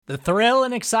The thrill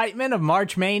and excitement of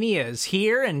March Mania is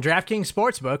here, and DraftKings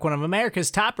Sportsbook, one of America's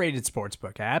top-rated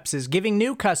sportsbook apps, is giving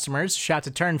new customers a shot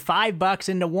to turn $5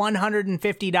 into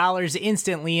 $150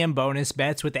 instantly in bonus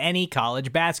bets with any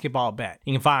college basketball bet.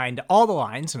 You can find all the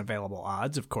lines and available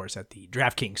odds, of course, at the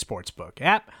DraftKings Sportsbook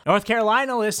app. North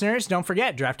Carolina listeners, don't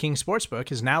forget, DraftKings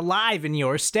Sportsbook is now live in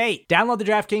your state. Download the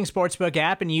DraftKings Sportsbook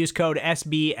app and use code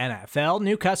SBNFL.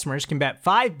 New customers can bet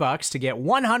 $5 to get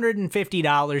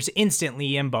 $150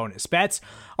 instantly in bonus bets,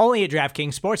 only at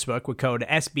DraftKings Sportsbook with code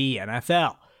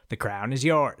SBNFL. The crown is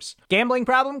yours. Gambling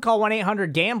problem? Call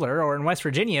 1-800-GAMBLER, or in West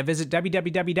Virginia, visit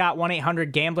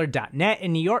www.1800gambler.net.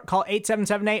 In New York, call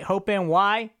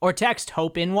 877-8-HOPE-NY or text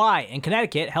HOPE-NY. In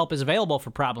Connecticut, help is available for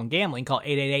problem gambling. Call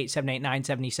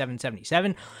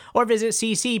 888-789-7777 or visit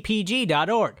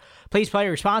ccpg.org. Please play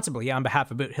responsibly on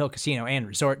behalf of Boot Hill Casino and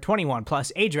Resort. 21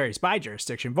 plus, age varies by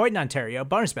jurisdiction. Void in Ontario.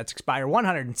 Bonus bets expire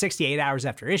 168 hours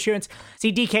after issuance.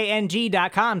 See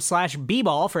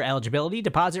dkng.com/bball for eligibility,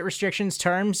 deposit restrictions,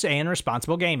 terms, and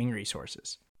responsible gaming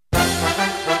resources.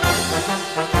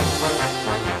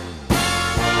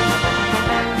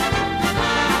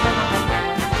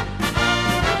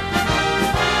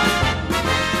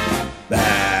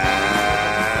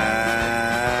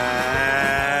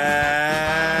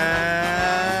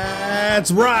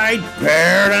 That's right,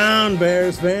 bear down,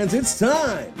 Bears fans. It's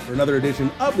time for another edition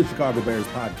of the Chicago Bears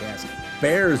podcast,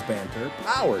 Bears Banter,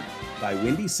 powered by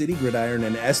Windy City Gridiron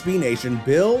and SB Nation.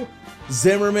 Bill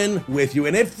Zimmerman with you,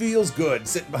 and it feels good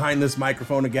sitting behind this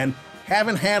microphone again.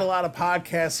 Haven't had a lot of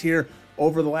podcasts here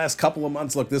over the last couple of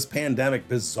months. Look, this pandemic,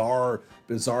 bizarre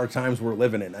times we're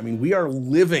living in. I mean, we are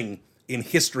living in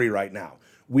history right now.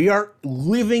 We are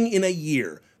living in a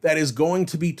year that is going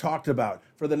to be talked about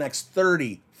for the next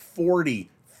 30, 40,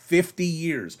 50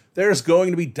 years. There's going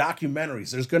to be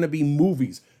documentaries. There's going to be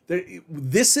movies.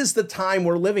 This is the time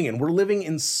we're living in. We're living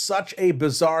in such a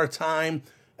bizarre time,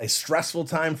 a stressful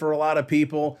time for a lot of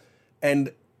people.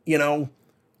 And, you know,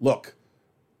 look,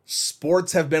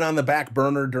 sports have been on the back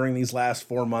burner during these last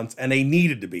 4 months, and they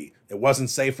needed to be. It wasn't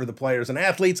safe for the players and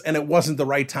athletes, and it wasn't the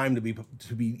right time to be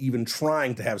even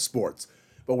trying to have sports.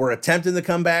 But we're attempting to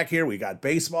come back here. We got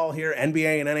baseball here,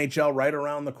 NBA and NHL right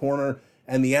around the corner,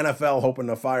 and the NFL hoping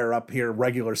to fire up here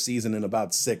regular season in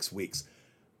about 6 weeks.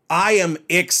 I am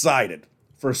excited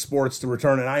for sports to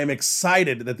return, and I am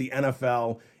excited that the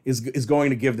NFL is going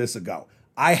to give this a go.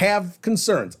 I have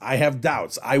concerns. I have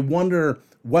doubts. I wonder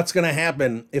what's going to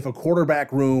happen if a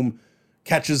quarterback room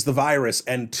catches the virus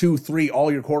and 2, 3,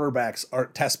 all your quarterbacks are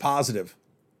test positive,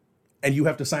 and you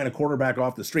have to sign a quarterback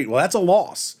off the street. Well, that's a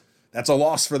loss. That's a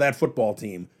loss for that football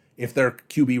team if their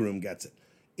QB room gets it.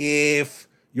 If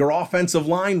your offensive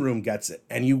line room gets it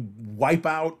and you wipe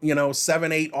out,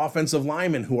 7, 8 offensive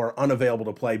linemen who are unavailable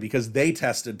to play because they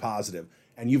tested positive,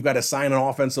 and you've got to sign an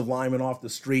offensive lineman off the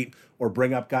street or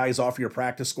bring up guys off your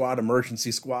practice squad,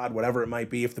 emergency squad, whatever it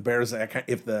might be. If the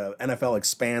NFL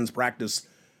expands practice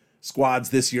squads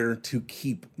this year to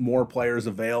keep more players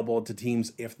available to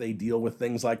teams if they deal with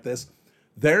things like this,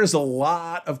 there's a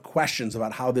lot of questions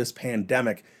about how this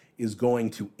pandemic is going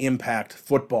to impact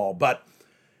football. But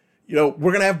we're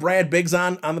going to have Brad Biggs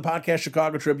on the podcast,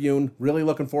 Chicago Tribune. Really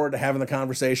looking forward to having the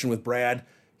conversation with Brad.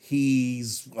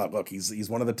 He's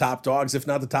one of the top dogs, if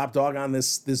not the top dog on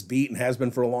this beat, and has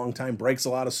been for a long time. Breaks a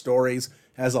lot of stories,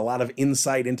 has a lot of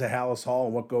insight into Halas Hall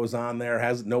and what goes on there,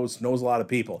 knows a lot of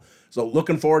people. So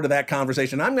looking forward to that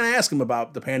conversation. I'm going to ask him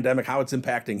about the pandemic, how it's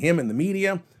impacting him and the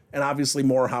media, and obviously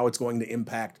more how it's going to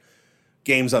impact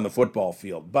games on the football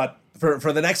field. But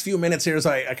for the next few minutes here, as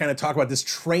I kind of talk about this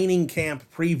training camp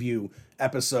preview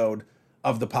episode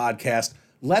of the podcast,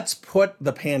 let's put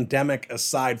the pandemic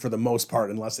aside for the most part,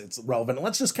 unless it's relevant.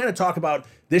 Let's just kind of talk about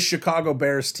this Chicago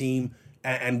Bears team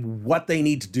and what they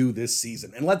need to do this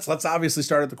season. And let's obviously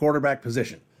start at the quarterback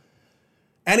position.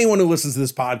 Anyone who listens to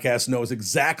this podcast knows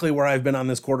exactly where I've been on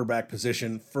this quarterback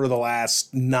position for the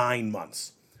last 9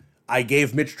 months. I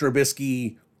gave Mitch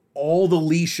Trubisky all the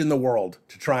leash in the world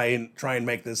to try and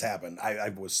make this happen. I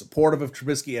was supportive of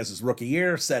Trubisky as his rookie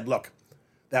year, said, look,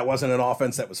 that wasn't an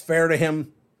offense that was fair to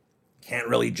him. Can't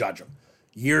really judge him.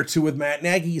 Year 2 with Matt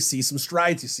Nagy, you see some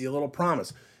strides, you see a little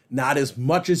promise. Not as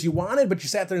much as you wanted, but you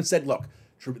sat there and said, look,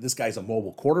 this guy's a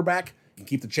mobile quarterback, can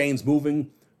keep the chains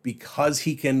moving because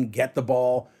he can get the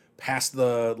ball past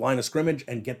the line of scrimmage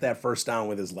and get that first down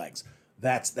with his legs.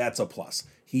 That's a plus.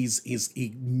 He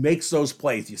makes those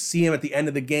plays. You see him at the end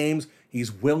of the games.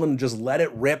 He's willing to just let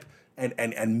it rip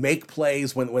and make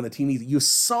plays when the team needs it. You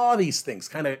saw these things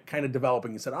kind of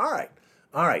developing. You said, all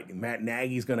right, Matt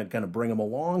Nagy's gonna bring him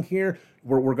along here.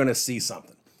 We're gonna see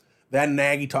something. Then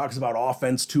Nagy talks about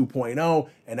offense 2.0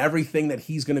 and everything that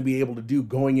he's going to be able to do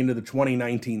going into the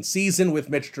 2019 season with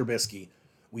Mitch Trubisky.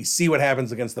 We see what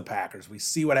happens against the Packers. We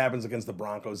see what happens against the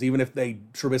Broncos. Even if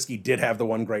Trubisky did have the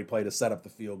one great play to set up the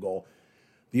field goal,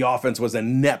 the offense was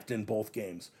inept in both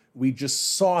games. We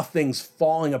just saw things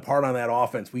falling apart on that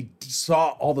offense. We saw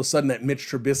all of a sudden that Mitch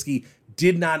Trubisky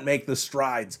did not make the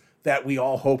strides that we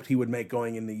all hoped he would make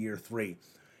going into year 3.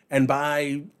 And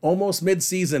by almost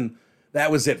midseason, that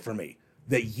was it for me.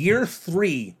 That year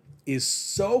 3 is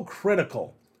so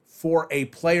critical for a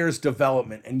player's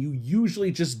development, and you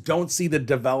usually just don't see the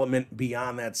development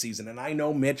beyond that season. And I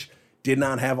know Mitch did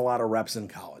not have a lot of reps in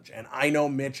college, and I know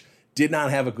Mitch did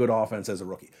not have a good offense as a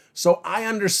rookie. So I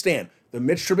understand the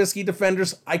Mitch Trubisky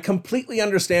defenders. I completely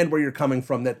understand where you're coming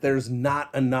from, that there's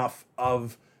not enough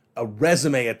of a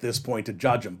resume at this point to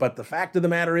judge him. But the fact of the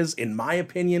matter is, in my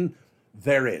opinion,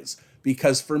 there is.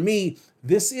 Because for me,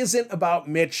 this isn't about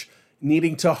Mitch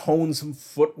needing to hone some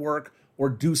footwork or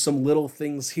do some little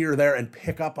things here or there and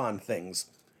pick up on things.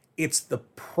 It's the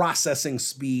processing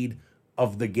speed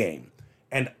of the game.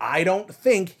 And I don't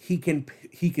think he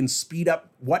can speed up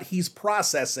what he's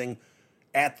processing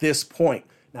at this point.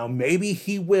 Now, maybe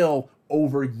he will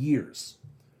over years.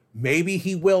 Maybe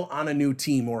he will on a new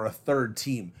team or a third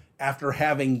team after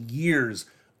having years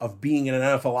of being in an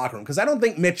NFL locker room. Because I don't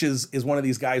think Mitch is one of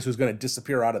these guys who's going to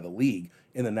disappear out of the league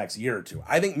in the next year or two.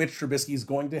 I think Mitch Trubisky is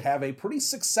going to have a pretty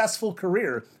successful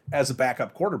career as a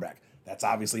backup quarterback. That's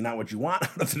obviously not what you want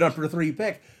out of the number 3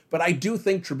 pick, but I do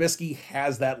think Trubisky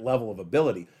has that level of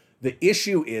ability. The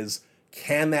issue is,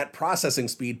 can that processing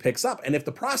speed picks up? And if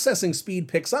the processing speed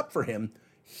picks up for him,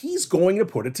 he's going to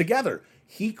put it together.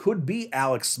 He could be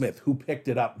Alex Smith, who picked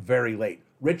it up very late.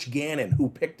 Rich Gannon, who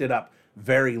picked it up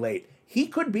very late. He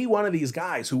could be one of these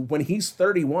guys who, when he's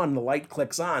 31, the light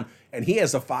clicks on and he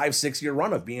has a 5-6 year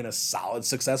run of being a solid,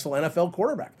 successful NFL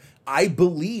quarterback. I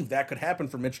believe that could happen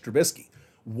for Mitch Trubisky.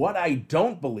 What I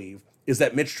don't believe is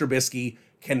that Mitch Trubisky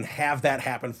can have that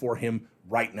happen for him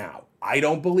right now. I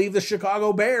don't believe the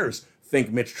Chicago Bears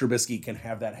think Mitch Trubisky can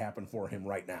have that happen for him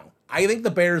right now. I think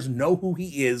the Bears know who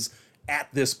he is at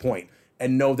this point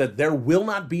and know that there will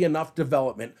not be enough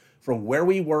development from where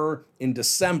we were in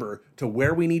December to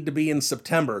where we need to be in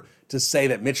September to say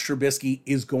that Mitch Trubisky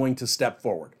is going to step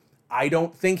forward. I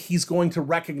don't think he's going to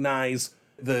recognize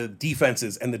the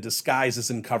defenses and the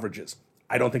disguises and coverages.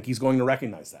 I don't think he's going to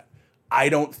recognize that. I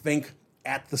don't think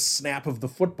at the snap of the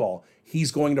football,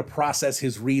 he's going to process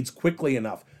his reads quickly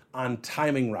enough on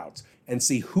timing routes and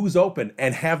see who's open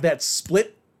and have that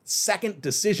split second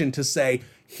decision to say,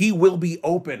 he will be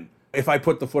open if I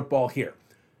put the football here.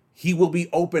 He will be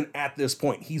open at this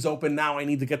point. He's open now. I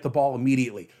need to get the ball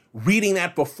immediately. Reading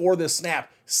that before the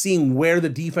snap, seeing where the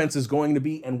defense is going to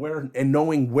be and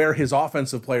knowing where his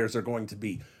offensive players are going to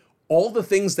be. All the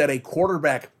things that a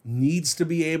quarterback needs to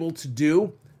be able to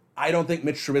do, I don't think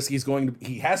Mitch Trubisky is going to.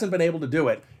 He hasn't been able to do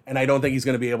it, and I don't think he's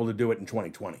going to be able to do it in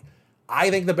 2020. I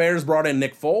think the Bears brought in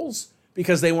Nick Foles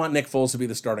because they want Nick Foles to be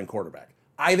the starting quarterback.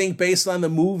 I think based on the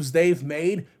moves they've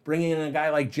made, bringing in a guy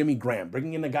like Jimmy Graham,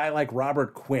 bringing in a guy like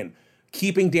Robert Quinn,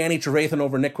 keeping Danny Trevathan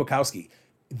over Nick Kwiatkowski,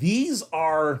 these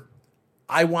are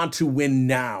I want to win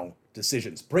now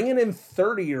decisions. Bringing in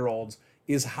 30-year-olds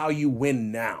is how you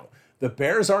win now. The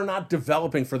Bears are not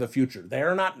developing for the future. They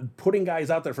are not putting guys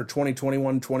out there for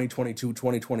 2021, 2022,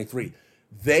 2023.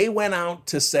 They went out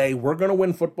to say, we're going to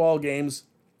win football games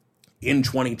in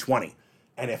 2020.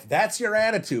 And if that's your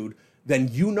attitude, then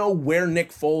you know where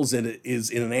Nick Foles is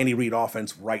in an Andy Reid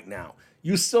offense right now.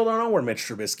 You still don't know where Mitch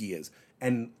Trubisky is.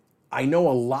 And I know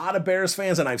a lot of Bears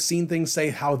fans, and I've seen things say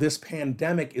how this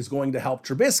pandemic is going to help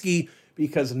Trubisky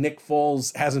because Nick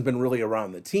Foles hasn't been really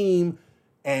around the team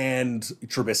and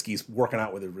Trubisky's working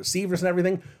out with the receivers and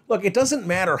everything. Look, it doesn't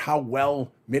matter how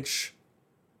well Mitch,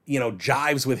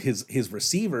 jives with his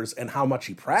receivers and how much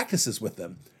he practices with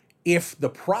them if the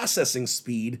processing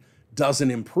speed doesn't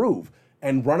improve.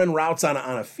 And running routes on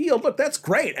a field, look, that's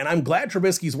great. And I'm glad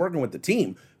Trubisky's working with the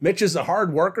team. Mitch is a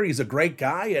hard worker. He's a great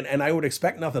guy, and I would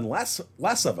expect nothing less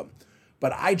of him.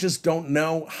 But I just don't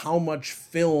know how much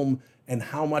film and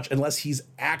how much, unless he's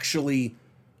actually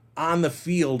on the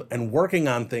field and working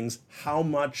on things, how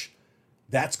much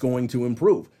that's going to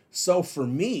improve. So for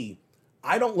me,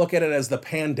 I don't look at it as the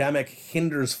pandemic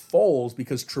hinders Foles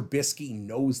because Trubisky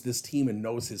knows this team and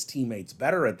knows his teammates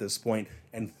better at this point,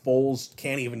 and Foles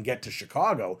can't even get to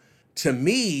Chicago. To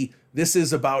me, this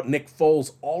is about Nick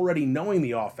Foles already knowing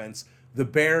the offense,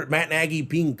 Matt Nagy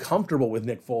being comfortable with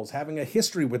Nick Foles, having a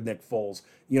history with Nick Foles,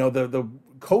 the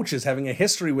coaches having a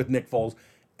history with Nick Foles,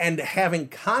 and having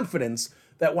confidence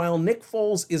that while Nick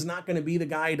Foles is not going to be the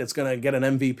guy that's going to get an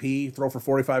MVP, throw for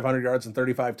 4,500 yards and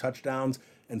 35 touchdowns,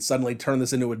 and suddenly turn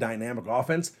this into a dynamic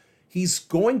offense, he's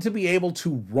going to be able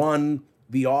to run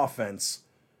the offense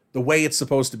the way it's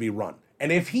supposed to be run.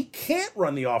 And if he can't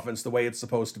run the offense the way it's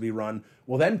supposed to be run,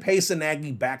 well, then Pace and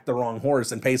Nagy backed the wrong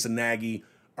horse, and Pace and Nagy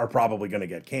are probably going to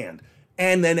get canned.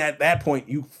 And then at that point,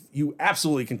 you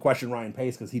absolutely can question Ryan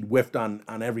Pace because he'd whiffed on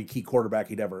every key quarterback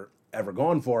he'd ever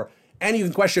gone for. And you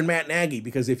can question Matt Nagy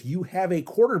because if you have a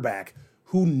quarterback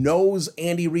who knows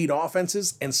Andy Reid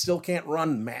offenses and still can't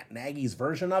run Matt Nagy's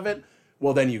version of it,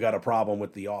 well, then you got a problem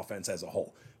with the offense as a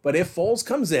whole. But if Foles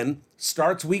comes in,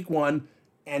 starts week one,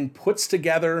 and puts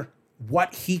together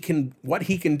what he can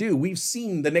do, we've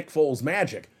seen the Nick Foles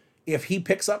magic. If he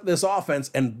picks up this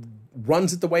offense and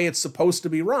runs it the way it's supposed to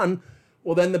be run,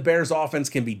 well, then the Bears offense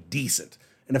can be decent.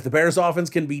 And if the Bears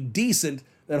offense can be decent,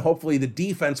 then hopefully the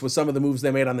defense, with some of the moves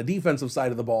they made on the defensive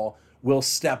side of the ball, will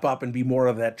step up and be more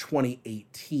of that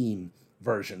 2018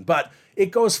 version. But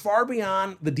it goes far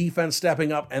beyond the defense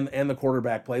stepping up and the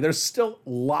quarterback play. There's still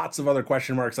lots of other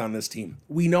question marks on this team.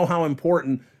 We know how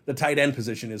important the tight end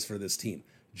position is for this team.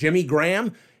 Jimmy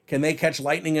Graham, can they catch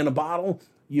lightning in a bottle?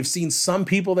 You've seen some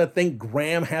people that think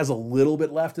Graham has a little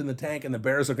bit left in the tank and the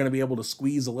Bears are going to be able to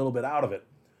squeeze a little bit out of it.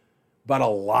 But a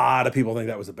lot of people think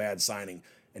that was a bad signing.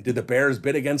 And did the Bears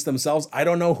bid against themselves? I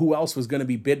don't know who else was going to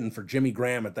be bidding for Jimmy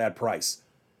Graham at that price.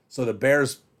 So the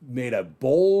Bears made a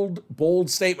bold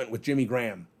statement with Jimmy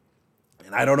Graham.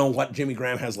 And I don't know what Jimmy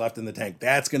Graham has left in the tank.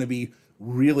 That's going to be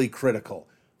really critical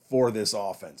for this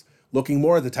offense. Looking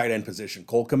more at the tight end position,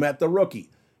 Cole Kmet, the rookie.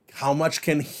 How much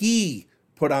can he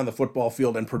put on the football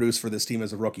field and produce for this team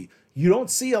as a rookie? You don't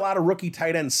see a lot of rookie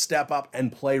tight ends step up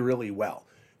and play really well.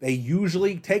 They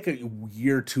usually take a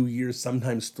year, 2 years,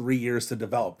 sometimes 3 years to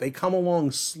develop. They come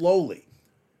along slowly.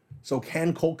 So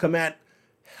can Cole Kmet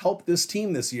help this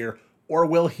team this year, or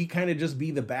will he kind of just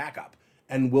be the backup?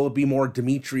 And will it be more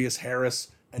Demetrius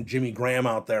Harris and Jimmy Graham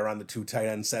out there on the two tight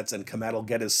end sets, and Kmet will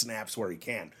get his snaps where he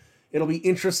can? It'll be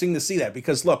interesting to see that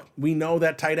because, look, we know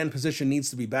that tight end position needs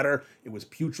to be better. It was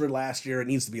putrid last year. It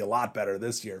needs to be a lot better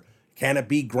this year. Can it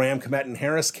be Graham, Kmet, and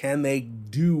Harris? Can they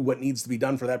do what needs to be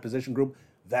done for that position group?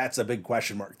 That's a big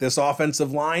question mark. This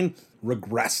offensive line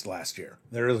regressed last year.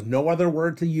 There is no other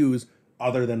word to use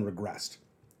other than regressed.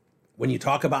 When you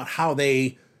talk about how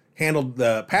they handled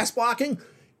the pass blocking,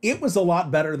 it was a lot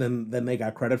better than they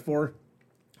got credit for.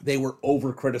 They were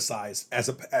over-criticized as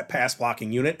a pass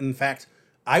blocking unit. In fact,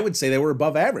 I would say they were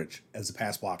above average as a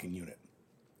pass blocking unit.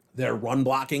 Their run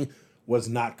blocking was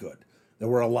not good. There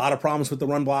were a lot of problems with the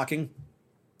run blocking.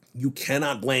 You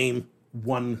cannot blame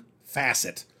one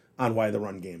facet on why the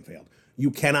run game failed.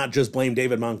 You cannot just blame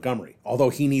David Montgomery, although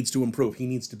he needs to improve. He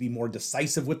needs to be more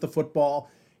decisive with the football.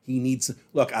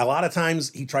 Look, a lot of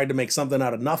times he tried to make something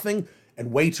out of nothing,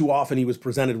 and way too often he was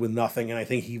presented with nothing, and I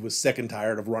think he was sick and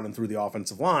tired of running through the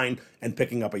offensive line and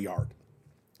picking up a yard.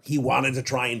 He wanted to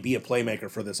try and be a playmaker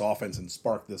for this offense and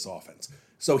spark this offense.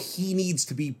 So he needs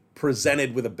to be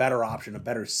presented with a better option, a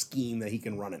better scheme that he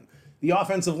can run in. The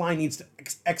offensive line needs to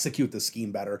execute the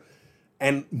scheme better.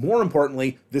 And more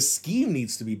importantly, the scheme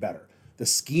needs to be better. The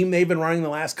scheme they've been running the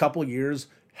last couple of years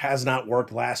has not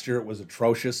worked. Last year, it was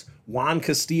atrocious. Juan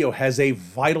Castillo has a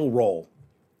vital role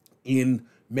in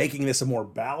making this a more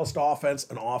balanced offense,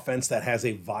 an offense that has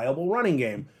a viable running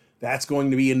game. That's going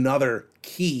to be another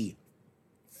key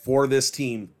for this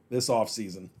team this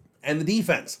offseason. And the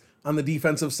defense, on the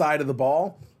defensive side of the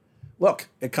ball, look,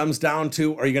 it comes down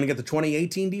to, are you going to get the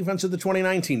 2018 defense or the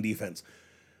 2019 defense?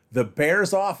 The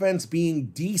Bears offense being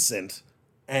decent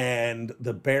and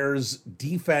the Bears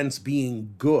defense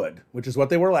being good, which is what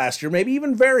they were last year, maybe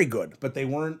even very good, but they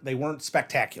weren't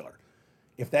spectacular.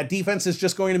 If that defense is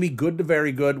just going to be good to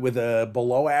very good with a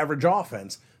below average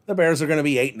offense, the Bears are going to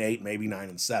be 8-8, maybe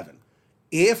 9-7.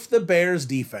 If the Bears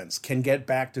defense can get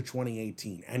back to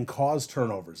 2018 and cause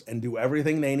turnovers and do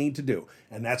everything they need to do,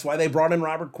 and that's why they brought in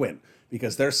Robert Quinn,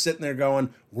 because they're sitting there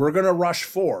going, we're going to rush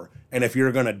 4, and if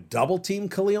you're going to double team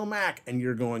Khalil Mack and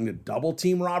you're going to double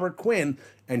team Robert Quinn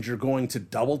and you're going to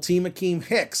double team Akeem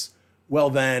Hicks, well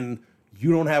then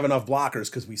you don't have enough blockers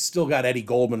because we still got Eddie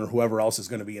Goldman or whoever else is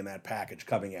going to be in that package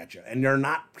coming at you. And they're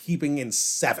not keeping in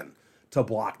 7 to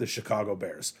block the Chicago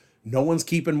Bears. No one's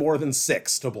keeping more than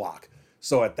 6 to block.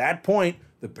 So at that point,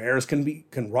 the Bears can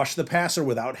rush the passer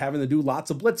without having to do lots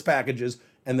of blitz packages,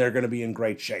 and they're going to be in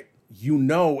great shape. You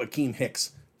know Akeem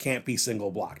Hicks can't be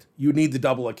single blocked. You need to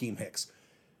double Akeem Hicks.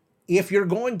 If you're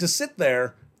going to sit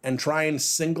there and try and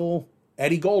single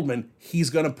Eddie Goldman, he's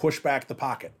going to push back the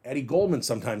pocket. Eddie Goldman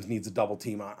sometimes needs a double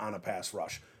team on a pass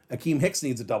rush. Akeem Hicks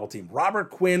needs a double team. Robert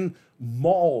Quinn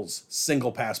mauls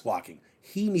single pass blocking.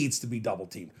 he needs to be double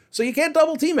teamed. So you can't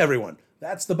double team everyone.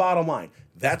 That's the bottom line.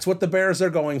 That's what the Bears are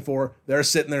going for. They're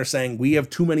sitting there saying, we have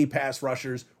too many pass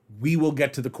rushers. We will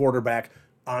get to the quarterback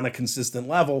on a consistent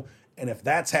level. And if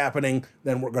that's happening,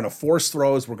 then we're going to force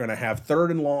throws. We're going to have third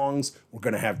and longs. We're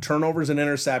going to have turnovers and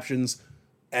interceptions.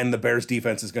 And the Bears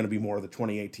defense is going to be more of the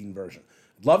 2018 version.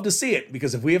 I'd love to see it,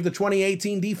 because if we have the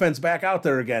 2018 defense back out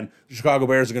there again, the Chicago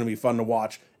Bears are going to be fun to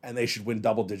watch, and they should win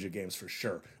double-digit games for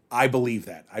sure. I believe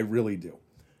that. I really do.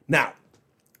 Now,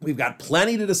 we've got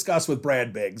plenty to discuss with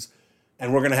Brad Biggs,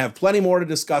 and we're going to have plenty more to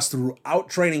discuss throughout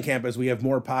training camp as we have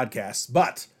more podcasts.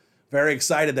 But very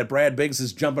excited that Brad Biggs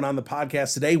is jumping on the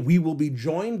podcast today. We will be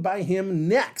joined by him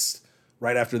next,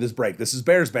 right after this break. This is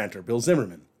Bears Banter. Bill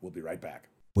Zimmerman. We'll be right back.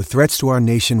 With threats to our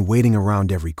nation waiting around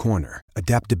every corner,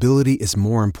 adaptability is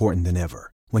more important than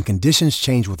ever. When conditions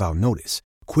change without notice,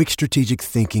 quick strategic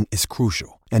thinking is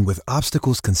crucial. And with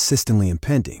obstacles consistently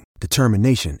impending,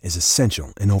 determination is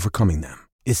essential in overcoming them.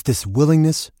 It's this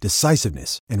willingness,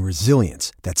 decisiveness, and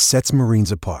resilience that sets Marines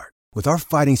apart. With our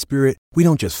fighting spirit, we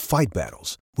don't just fight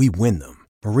battles, we win them.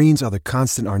 Marines are the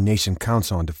constant our nation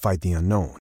counts on to fight the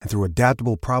unknown. And through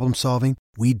adaptable problem solving,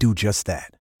 we do just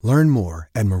that. Learn more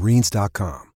at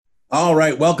Marines.com. All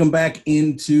right, welcome back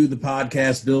into the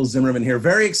podcast. Bill Zimmerman here.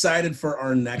 Very excited for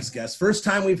our next guest. First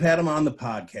time we've had him on the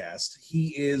podcast.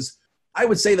 He is, I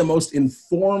would say, the most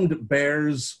informed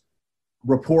Bears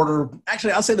reporter.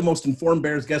 Actually, I'll say the most informed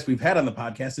Bears guest we've had on the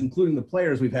podcast, including the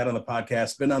players we've had on the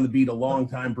podcast. Been on the beat a long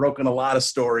time, broken a lot of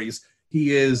stories.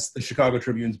 He is the Chicago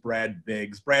Tribune's Brad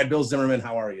Biggs. Brad, Bill Zimmerman,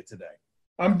 how are you today?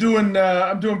 I'm doing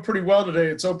pretty well today.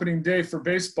 It's opening day for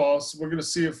baseball, so we're going to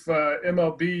see if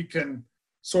MLB can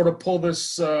sort of pull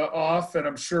this off, and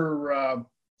I'm sure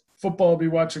football will be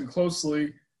watching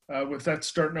closely with that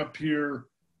starting up here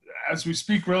as we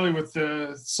speak, really, with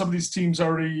some of these teams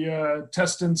already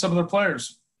testing some of their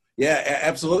players. Yeah,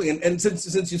 absolutely. And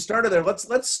since you started there,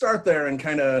 let's start there and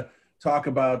kind of talk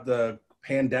about the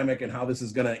pandemic and how this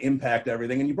is going to impact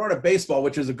everything. And you brought up baseball,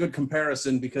 which is a good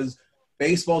comparison, because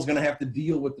baseball is going to have to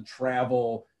deal with the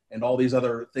travel and all these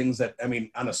other things that, I mean,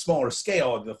 on a smaller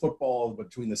scale, the football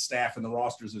between the staff and the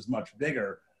rosters is much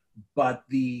bigger, but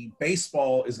the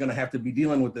baseball is going to have to be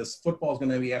dealing with this. Football is going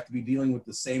to have to be dealing with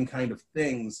the same kind of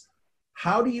things.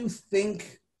 How do you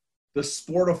think the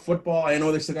sport of football, I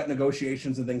know they still got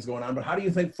negotiations and things going on, but how do you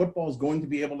think football is going to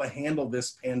be able to handle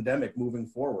this pandemic moving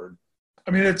forward?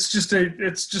 I mean, it's just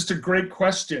a great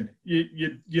question.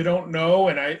 You don't know.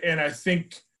 And I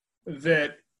think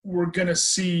that we're going to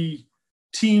see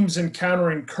teams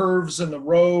encountering curves in the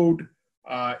road,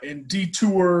 and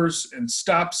detours and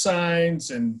stop signs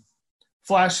and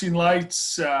flashing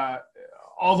lights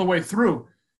all the way through.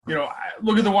 You know,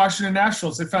 look at the Washington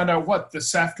Nationals. They found out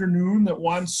this afternoon that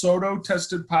Juan Soto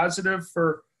tested positive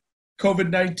for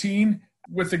COVID-19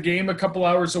 with the game a couple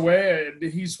hours away.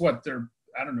 He's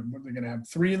I don't know, what they're going to have,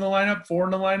 3 in the lineup, 4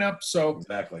 in the lineup. So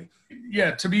exactly.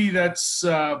 Yeah, to me, that's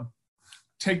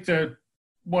take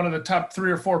one of the top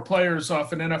 3 or 4 players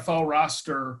off an NFL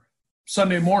roster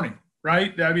Sunday morning,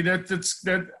 right? I mean, that's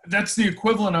the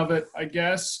equivalent of it, I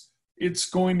guess. It's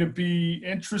going to be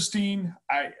interesting.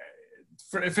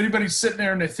 If anybody's sitting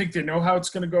there and they think they know how it's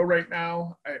going to go right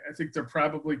now, I think they're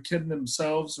probably kidding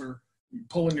themselves or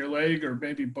pulling your leg or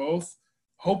maybe both.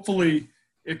 Hopefully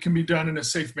it can be done in a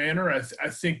safe manner. I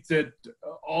think that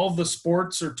all the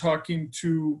sports are talking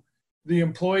to the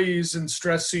employees and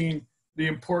stressing the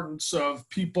importance of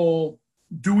people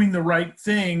doing the right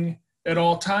thing at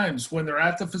all times, when they're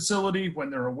at the facility, when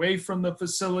they're away from the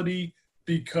facility,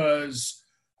 because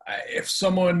if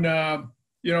someone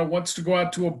wants to go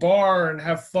out to a bar and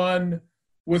have fun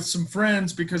with some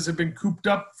friends because they've been cooped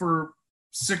up for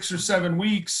 6 or 7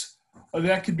 weeks,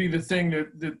 that could be the thing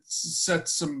that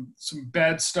sets some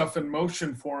bad stuff in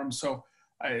motion for them. So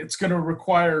it's going to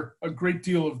require a great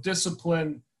deal of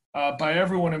discipline by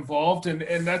everyone involved.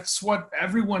 And that's what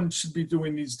everyone should be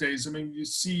doing these days. I mean, you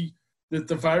see that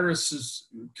the virus is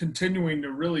continuing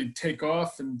to really take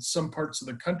off in some parts of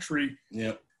the country.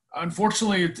 Yeah.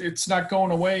 Unfortunately, it's not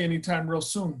going away anytime real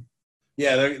soon.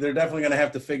 Yeah, they're definitely going to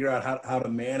have to figure out how to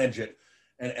manage it.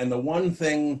 And the one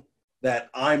thing that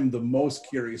I'm the most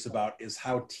curious about is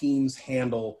how teams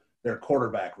handle their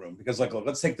quarterback room. Because,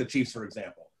 let's take the Chiefs, for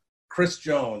example. Chris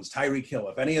Jones, Tyreek Hill,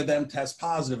 if any of them test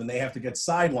positive and they have to get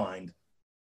sidelined,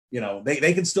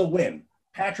 they can still win.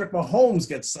 Patrick Mahomes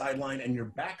gets sidelined and your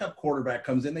backup quarterback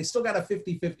comes in, they still got a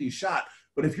 50-50 shot.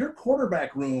 But if your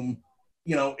quarterback room,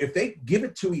 if they give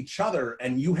it to each other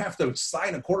and you have to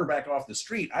sign a quarterback off the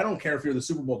street, I don't care if you're the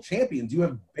Super Bowl champions, you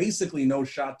have basically no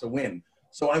shot to win.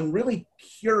 So I'm really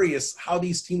curious how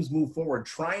these teams move forward,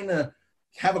 trying to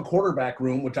have a quarterback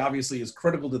room, which obviously is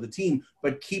critical to the team,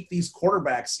 but keep these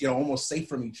quarterbacks, almost safe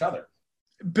from each other?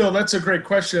 Bill, that's a great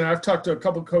question. I've talked to a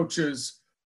couple coaches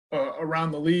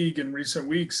around the league in recent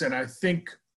weeks, and I think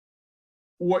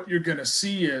what you're going to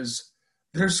see is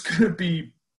there's going to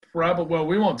be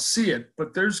we won't see it,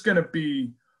 but there's going to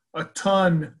be a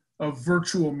ton of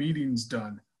virtual meetings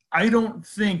done. I don't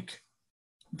think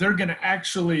they're going to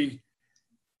actually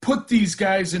put these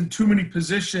guys in too many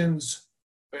positions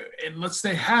unless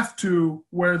they have to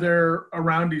where they're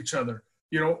around each other.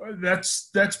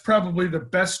 That's probably the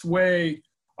best way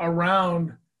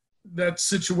around that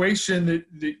situation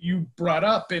that you brought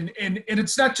up. And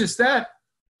it's not just that.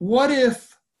 What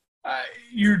if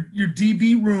your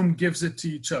DB room gives it to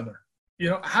each other?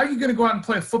 How are you going to go out and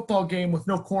play a football game with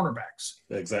no cornerbacks?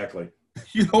 Exactly.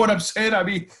 You know what I'm saying? I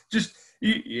mean,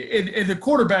 and the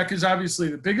quarterback is obviously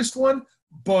the biggest one,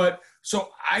 but so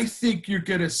I think you're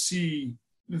going to see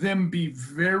them be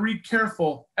very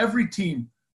careful, every team,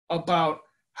 about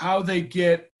how they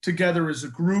get together as a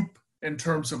group in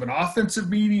terms of an offensive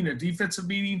meeting, a defensive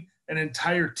meeting, an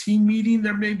entire team meeting.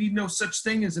 There may be no such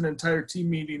thing as an entire team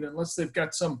meeting unless they've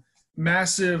got some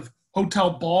massive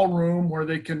hotel ballroom where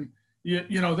they can,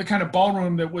 the kind of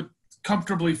ballroom that would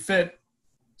comfortably fit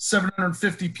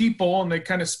 750 people, and they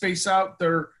kind of space out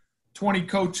their 20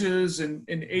 coaches and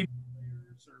 80 players.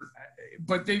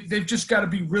 But they've just got to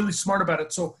be really smart about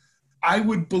it. So I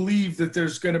would believe that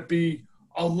there's going to be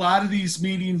a lot of these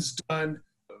meetings done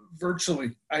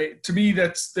virtually. To me,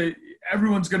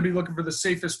 everyone's going to be looking for the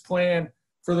safest plan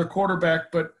for their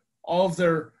quarterback, but all of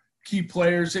their key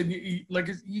players, and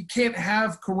you can't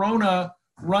have Corona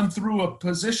run through a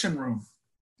position room.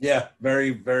 Yeah, very,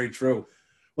 very true.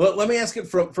 Well, let me ask it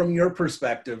from your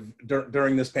perspective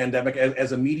during this pandemic,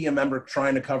 as a media member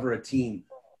trying to cover a team.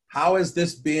 How has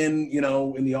this been,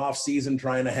 in the off season,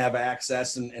 trying to have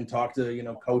access and talk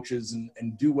to, coaches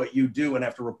and do what you do and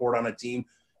have to report on a team,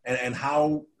 and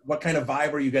what kind of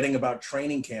vibe are you getting about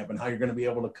training camp and how you're going to be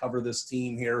able to cover this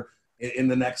team here in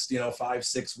the next,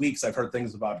 5-6 weeks? I've heard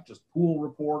things about just pool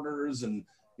reporters and,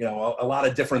 a lot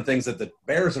of different things that the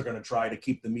Bears are going to try to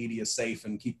keep the media safe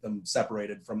and keep them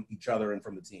separated from each other and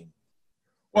from the team.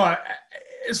 Well,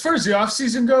 as far as the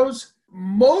offseason goes,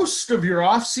 most of your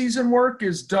off-season work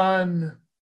is done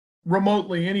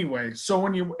remotely anyway. So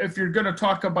if you're going to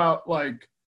talk about like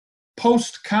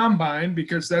post-combine,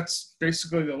 because that's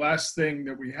basically the last thing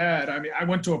that we had. I mean, I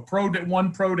went to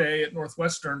one pro day at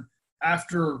Northwestern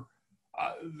after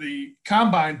the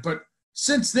combine, but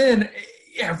since then,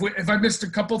 if I missed a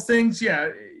couple things,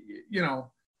 a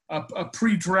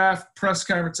pre-draft press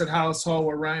conference at Hallis Hall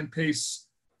where Ryan Pace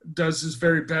does his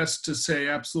very best to say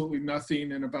absolutely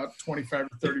nothing in about 25 or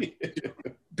 30.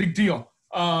 Big deal.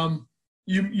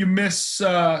 You miss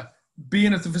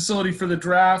being at the facility for the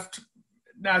draft,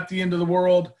 not the end of the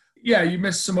world. Yeah, you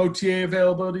missed some OTA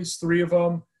availabilities, 3 of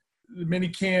them, the mini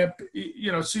camp,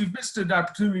 so you've missed an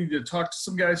opportunity to talk to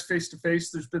some guys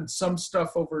face-to-face. There's been some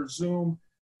stuff over Zoom.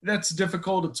 That's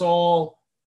difficult. It's all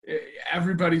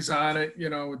everybody's on it.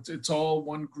 It's all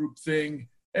one group thing.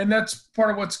 And that's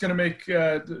part of what's going to make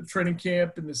the training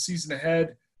camp and the season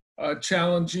ahead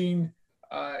challenging.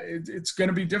 It's going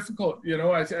to be difficult.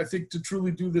 I think to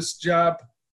truly do this job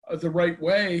the right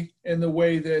way and the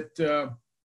way that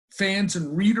fans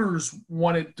and readers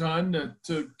want it done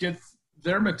to get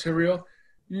their material,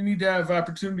 you need to have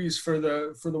opportunities for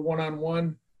the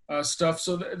one-on-one stuff.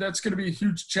 So that's going to be a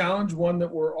huge challenge, one that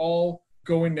we're all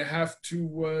going to have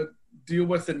to deal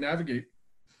with and navigate.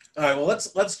 All right, well,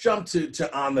 let's jump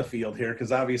to on the field here,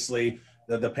 because obviously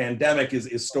the pandemic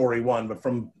is story one, but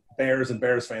from Bears and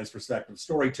Bears fans' perspective,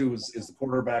 story two is the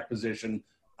quarterback position.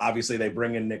 Obviously, they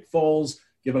bring in Nick Foles,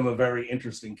 give him a very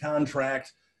interesting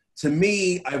contract. To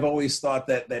me, I've always thought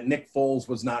that Nick Foles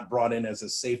was not brought in as a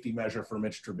safety measure for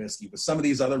Mitch Trubisky, but some of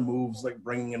these other moves, like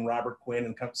bringing in Robert Quinn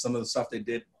and some of the stuff they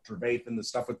did, Trevathan, the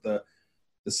stuff with the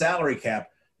salary cap,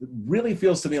 it really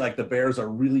feels to me like the Bears are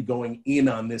really going in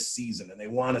on this season, and they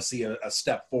want to see a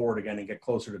step forward again and get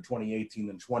closer to 2018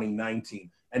 than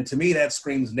 2019. And to me, that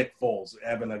screams Nick Foles,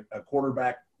 having a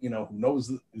quarterback,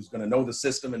 who's going to know the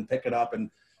system and pick it up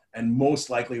and most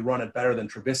likely run it better than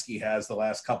Trubisky has the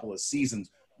last couple of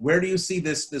seasons. Where do you see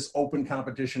this open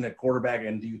competition at quarterback,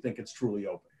 and do you think it's truly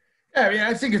open? Yeah, I mean,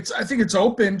 I think it's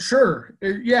open. Sure,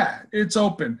 it's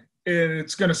open, and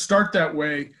it's going to start that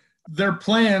way. Their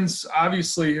plans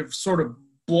obviously have sort of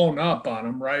blown up on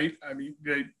them, right? I mean,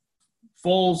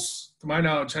 Foles, to my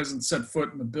knowledge, hasn't set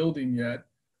foot in the building yet.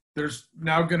 There's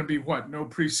now going to be no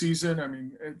preseason. I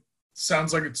mean, it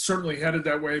sounds like it's certainly headed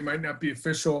that way. It might not be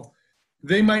official.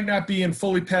 They might not be in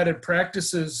fully padded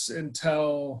practices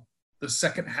until the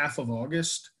second half of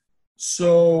August.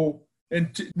 So,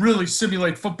 and to really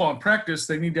simulate football in practice,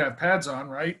 they need to have pads on,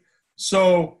 right?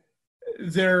 So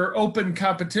their open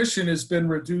competition has been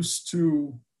reduced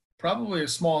to probably a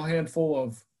small handful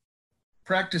of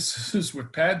practices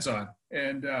with pads on.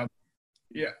 And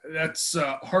that's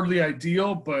hardly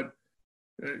ideal, but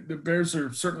the Bears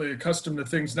are certainly accustomed to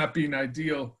things not being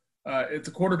ideal at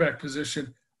the quarterback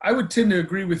position. I would tend to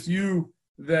agree with you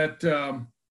that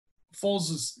Foles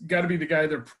has got to be the guy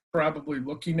they're probably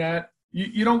looking at.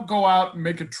 You don't go out and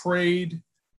make a trade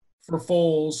for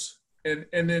Foles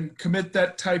and then commit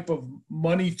that type of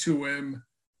money to him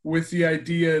with the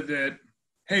idea that,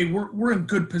 hey, we're in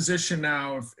good position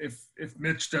now if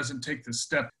Mitch doesn't take the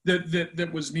step that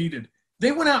was needed.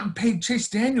 They went out and paid Chase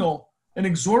Daniel an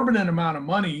exorbitant amount of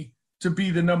money to be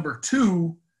the number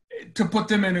 2 to put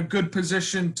them in a good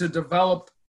position to develop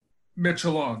Mitch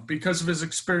along because of his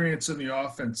experience in the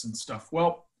offense and stuff.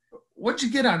 Well, what'd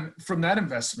you get from that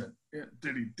investment?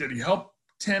 Did he help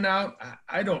 10 out?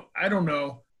 I don't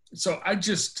know. So I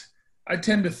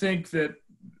tend to think that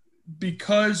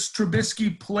because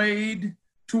Trubisky played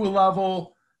to a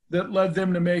level that led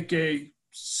them to make a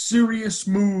serious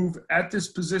move at this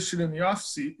position in the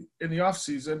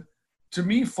offseason, to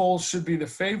me, Foles should be the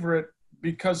favorite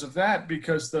because of that,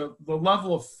 because the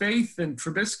level of faith in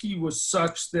Trubisky was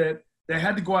such that they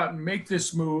had to go out and make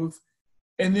this move.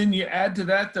 And then you add to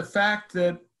that the fact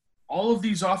that all of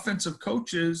these offensive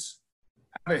coaches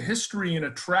have a history and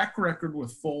a track record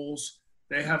with Foles.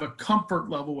 They have a comfort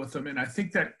level with him. And I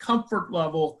think that comfort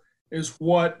level is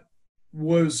what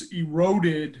was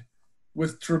eroded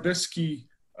with Trubisky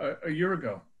a year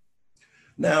ago.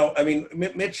 Now, I mean,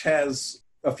 Mitch has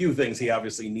a few things he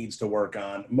obviously needs to work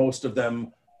on. Most of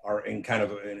them are in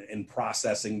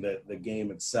processing the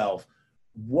game itself.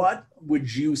 What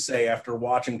would you say after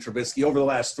watching Trubisky over the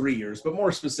last 3 years, but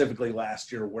more specifically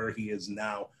last year where he is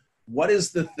now, what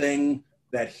is the thing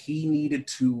that he needed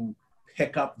to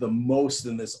pick up the most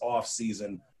in this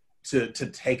offseason to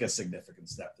take a significant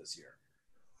step this year?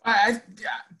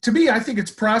 To me, I think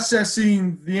it's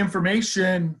processing the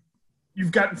information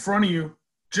you've got in front of you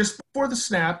just before the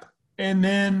snap, and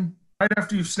then right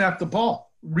after you've snapped the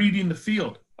ball, reading the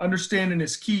field, understanding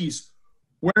his keys.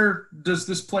 Where does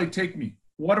this play take me?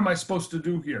 What am I supposed to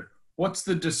do here? What's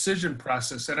the decision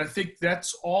process? And I think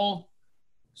that's all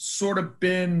sort of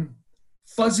been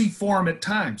fuzzy for him at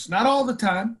times. Not all the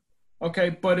time, okay,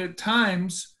 but at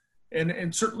times,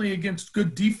 and certainly against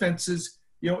good defenses,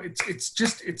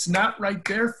 it's not right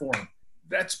there for him.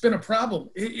 That's been a problem.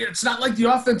 It's not like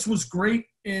the offense was great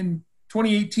in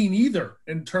 2018 either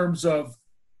in terms of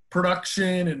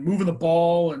production and moving the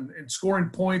ball and scoring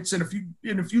points. And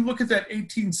if you look at that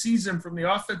 18 season from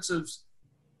the offensive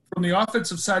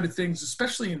side of things,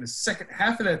 especially in the second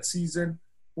half of that season,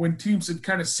 when teams had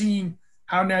kind of seen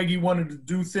how Nagy wanted to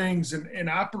do things and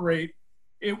operate,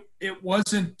 it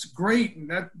wasn't great.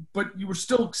 But you were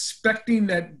still expecting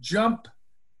that jump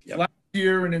last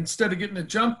year, and instead of getting the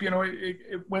jump,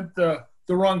 it went the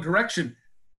wrong direction.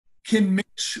 Can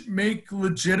Mitch make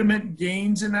legitimate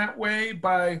gains in that way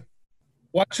by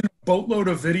watching a boatload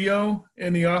of video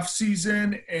in the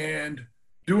offseason and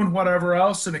doing whatever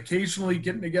else and occasionally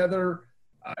getting together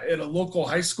at a local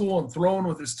high school and throwing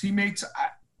with his teammates?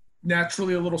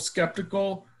 Naturally a little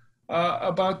skeptical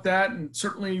about that, and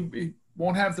certainly he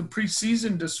won't have the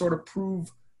preseason to sort of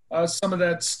prove some of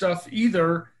that stuff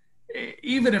either.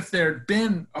 Even if there had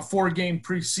been a 4-game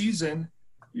preseason,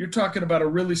 you're talking about a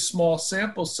really small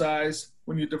sample size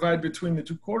when you divide between the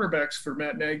two quarterbacks for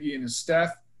Matt Nagy and his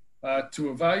staff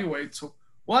to evaluate. So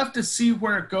we'll have to see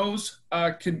where it goes.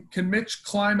 Can Mitch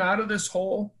climb out of this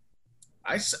hole?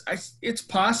 It's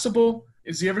possible.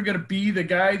 Is he ever going to be the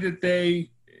guy that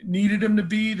they needed him to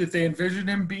be, that they envisioned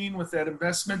him being with that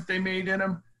investment they made in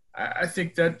him? I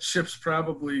think that ship's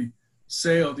probably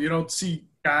sailed. You don't see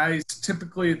guys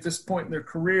typically at this point in their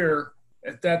career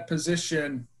at that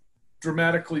position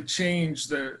dramatically change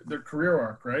their career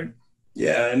arc, right?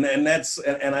 Yeah, and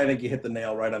I think you hit the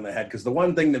nail right on the head, because the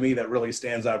one thing to me that really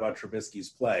stands out about Trubisky's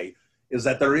play is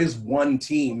that there is one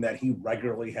team that he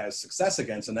regularly has success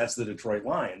against, and that's the Detroit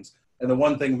Lions. And the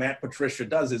one thing Matt Patricia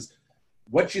does is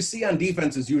what you see on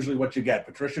defense is usually what you get.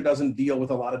 Patricia doesn't deal with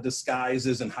a lot of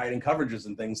disguises and hiding coverages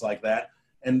and things like that.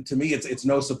 And to me, it's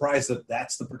no surprise that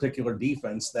that's the particular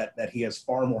defense that he has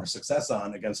far more success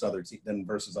on against other than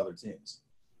versus other teams.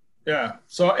 Yeah,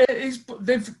 so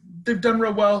they've done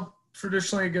real well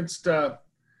traditionally against the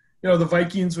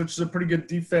Vikings, which is a pretty good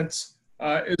defense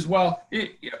as well.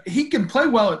 He can play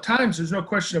well at times, there's no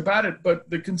question about it, but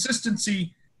the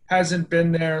consistency hasn't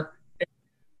been there.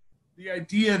 the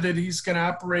idea that he's going to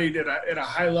operate at a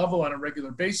high level on a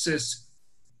regular basis,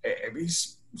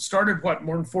 he's started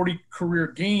more than 40 career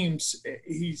games.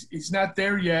 He's not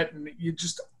there yet, and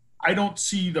I don't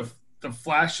see the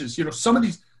flashes. Some of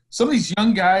these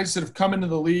young guys that have come into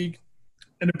the league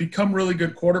and have become really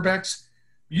good quarterbacks,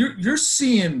 you're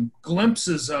seeing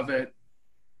glimpses of it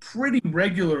pretty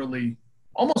regularly,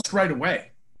 almost right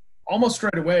away.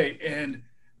 And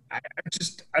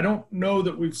I don't know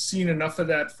that we've seen enough of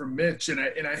that from Mitch, and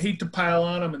I hate to pile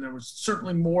on him, and there was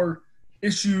certainly more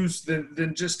issues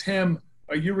than just him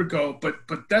a year ago, but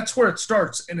that's where it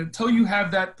starts. And until you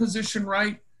have that position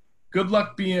right, good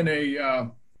luck being a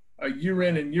year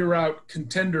in and year out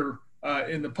contender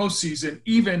in the postseason,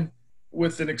 even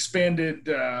with an expanded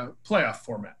playoff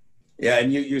format. Yeah,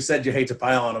 and you said you hate to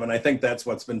pile on him, and I think that's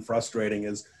what's been frustrating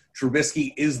is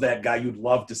Trubisky is that guy you'd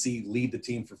love to see lead the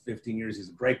team for 15 years. He's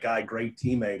a great guy, great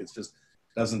teammate. It's just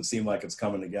doesn't seem like it's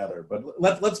coming together. But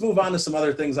let's move on to some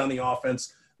other things on the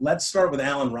offense. Let's start with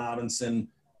Allen Robinson,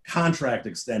 contract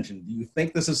extension. Do you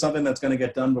think this is something that's going to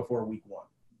get done before week 1?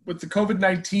 With the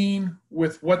COVID-19,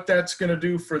 with what that's going to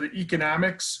do for the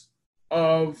economics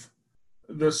of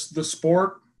the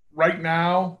sport right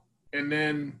now, and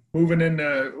then moving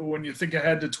into when you think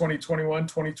ahead to 2021,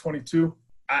 2022,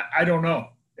 I don't know.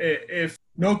 If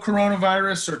no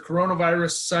coronavirus or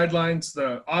coronavirus sidelines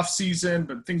the offseason,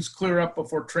 but things clear up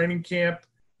before training camp,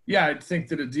 yeah, I'd think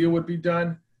that a deal would be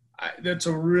done. That's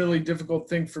a really difficult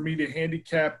thing for me to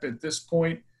handicap at this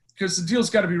point because the deal's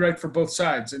got to be right for both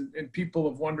sides. And people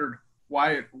have wondered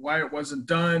why it wasn't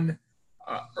done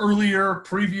earlier,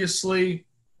 previously.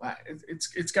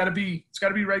 It's got to be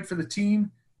right for the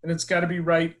team, and it's got to be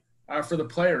right for the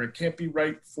player. It can't be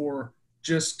right for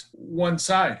just one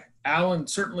side. Allen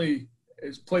certainly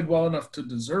has played well enough to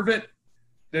deserve it.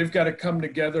 They've got to come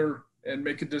together and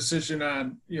make a decision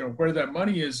on, where that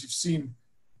money is. You've seen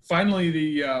finally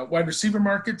the wide receiver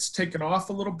market's taken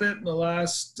off a little bit in the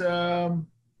last, what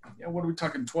are we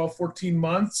talking, 12, 14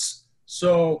 months.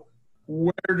 So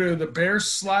where do the Bears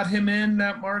slot him in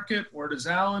that market? Where does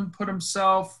Allen put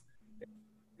himself?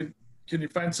 Can you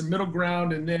find some middle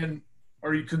ground? And then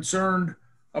are you concerned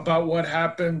about what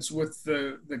happens with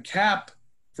the cap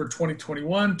for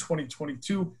 2021,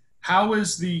 2022? How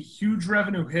is the huge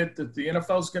revenue hit that the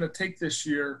NFL is going to take this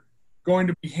year going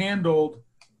to be handled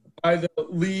by the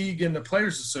league and the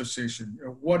Players Association?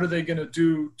 What are they going to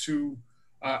do to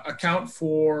account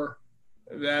for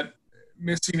that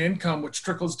missing income, which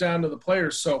trickles down to the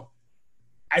players? So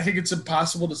I think it's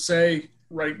impossible to say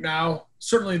right now.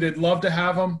 Certainly they'd love to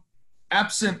have him.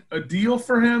 Absent a deal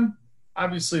for him,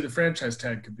 obviously the franchise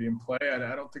tag could be in play.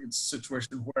 I don't think it's a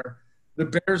situation where the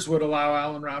Bears would allow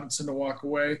Allen Robinson to walk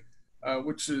away,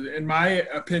 which, in my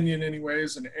opinion anyway,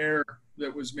 is an error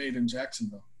that was made in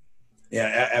Jacksonville.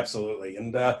 Yeah, absolutely.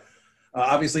 And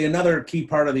obviously another key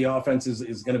part of the offense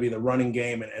is going to be the running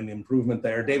game and the improvement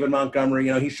there. David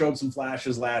Montgomery, he showed some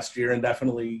flashes last year and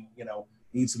definitely,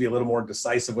 needs to be a little more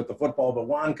decisive with the football. But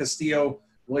Juan Castillo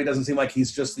really doesn't seem like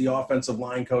he's just the offensive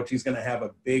line coach. He's going to have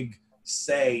a big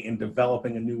say in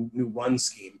developing a new run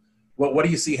scheme. What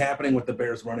do you see happening with the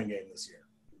Bears running game this year?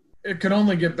 It can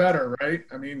only get better, right?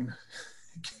 I mean,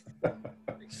 it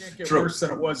can't get worse than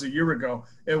it was a year ago.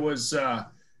 It was,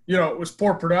 it was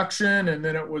poor production, and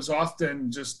then it was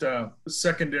often just a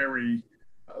secondary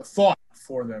thought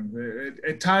for them.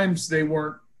 At times they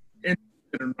weren't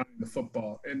interested in running the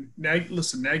football. And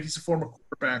Nagy's a former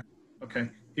quarterback. Okay,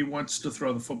 he wants to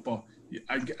throw the football.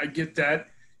 I get that.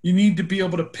 You need to be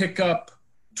able to pick up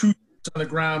 2 yards on the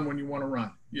ground when you want to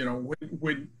run.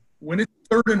 When it's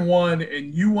 3rd and 1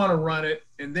 and you want to run it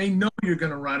and they know you're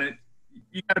going to run it,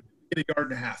 you got to get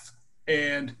 1.5 yards.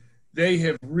 And they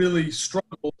have really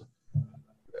struggled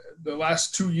the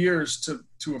last 2 years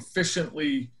to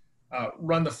efficiently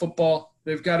run the football.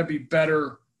 They've got to be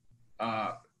better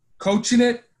coaching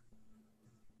it,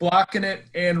 blocking it,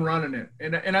 and running it.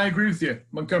 And I agree with you.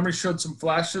 Montgomery showed some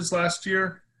flashes last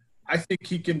year. I think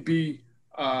he can be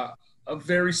a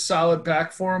very solid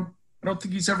back for him. I don't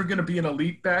think he's ever going to be an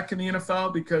elite back in the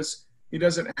NFL because he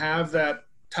doesn't have that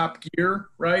top gear,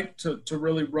 right, to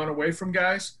really run away from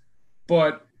guys.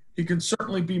 But he can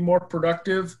certainly be more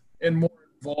productive and more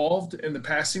involved in the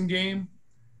passing game.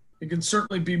 He can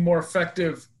certainly be more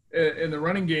effective in the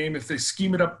running game if they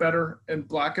scheme it up better and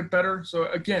block it better. So,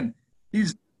 again,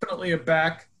 he's definitely a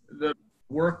back that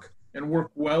work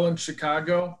well in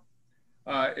Chicago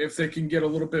if they can get a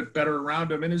little bit better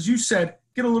around him. And as you said,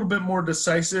 get a little bit more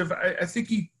decisive. I think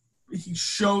he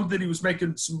showed that he was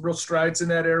making some real strides in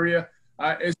that area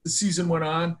as the season went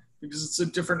on because it's a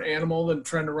different animal than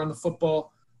trying to run the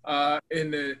football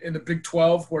in the Big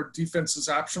 12 where defense is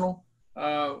optional.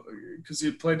 because he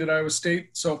had played at Iowa State.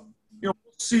 So, we'll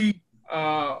see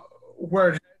where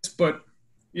it heads, but,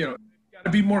 they've got to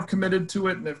be more committed to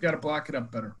it, and they've got to block it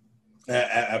up better.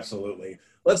 Absolutely.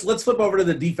 Let's flip over to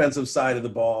the defensive side of the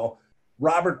ball.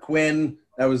 Robert Quinn,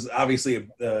 that was obviously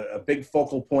a big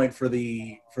focal point for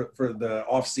the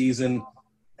offseason,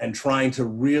 and trying to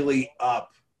really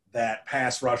up that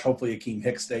pass rush. Hopefully Akeem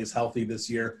Hicks stays healthy this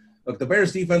year. Look, the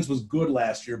Bears defense was good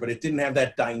last year, but it didn't have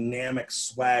that dynamic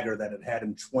swagger that it had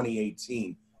in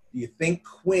 2018. Do you think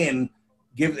Quinn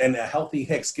and a healthy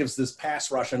Hicks gives this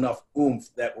pass rush enough oomph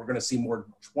that we're going to see more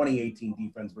 2018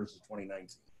 defense versus 2019?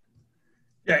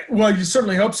 Yeah, well, you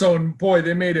certainly hope so. And, boy,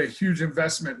 they made a huge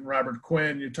investment in Robert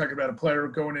Quinn. You're talking about a player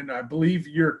going in, I believe,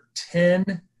 year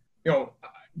 10,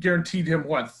 guaranteed him,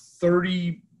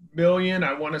 $30 million,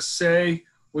 I want to say,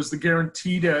 was the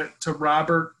guarantee to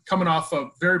Robert, coming off a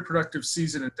very productive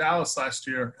season in Dallas last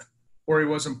year where he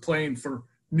wasn't playing for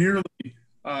nearly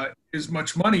as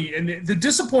much money. And the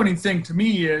disappointing thing to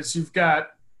me is you've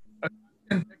got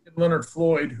a Leonard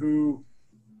Floyd who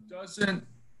doesn't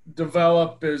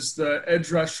develop as the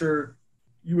edge rusher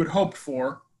you would hope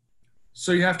for.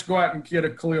 So you have to go out and get a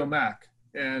Khalil Mack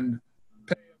and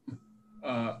pay him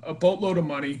a boatload of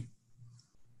money,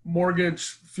 mortgage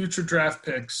future draft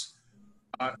picks.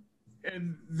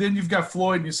 And then you've got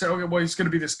Floyd, and you say, okay, well, he's going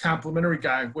to be this complimentary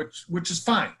guy, which is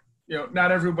fine.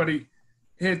 Not everybody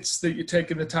hits that you take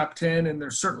in the top 10, and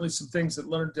there's certainly some things that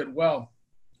Leonard did well.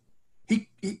 He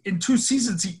in 2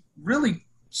 seasons, he really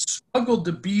struggled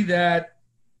to be that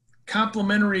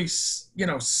complimentary,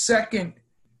 second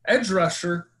edge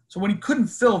rusher. So when he couldn't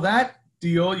fill that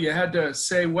deal, you had to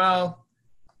say, well,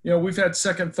 we've had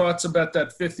second thoughts about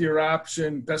that 5th-year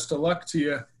option. Best of luck to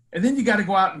you. And then you got to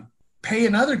go out and pay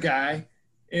another guy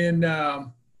in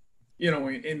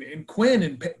Quinn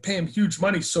and pay him huge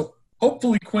money. So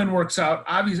hopefully Quinn works out.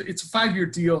 Obviously, it's a 5-year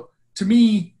deal. To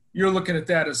me, you're looking at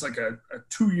that as like a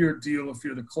 2-year deal if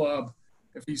you're the club.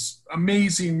 If he's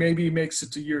amazing, maybe he makes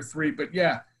it to year 3. But,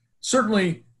 yeah,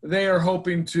 certainly they are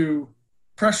hoping to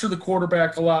pressure the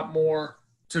quarterback a lot more,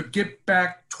 to get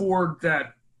back toward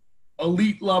that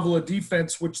elite level of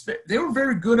defense, which they were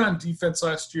very good on defense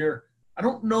last year. I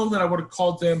don't know that I would have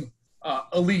called them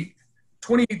elite.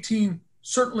 2018,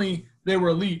 certainly they were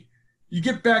elite. You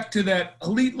get back to that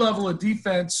elite level of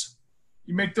defense,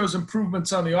 you make those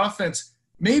improvements on the offense,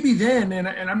 maybe then, and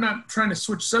I'm not trying to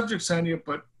switch subjects on you,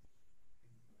 but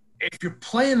if you're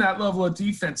playing that level of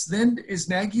defense, then is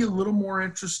Nagy a little more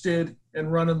interested in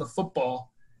running the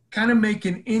football, kind of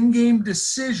making in-game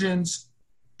decisions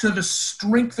to the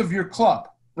strength of your club,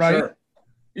 right?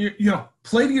 Sure.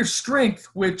 Play to your strength,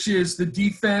 which is the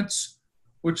defense,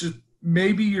 which is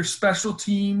maybe your special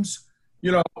teams,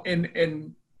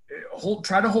 and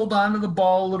try to hold on to the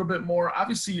ball a little bit more.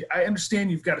 Obviously, I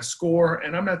understand you've got to score,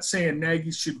 and I'm not saying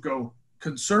Nagy should go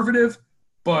conservative,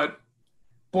 but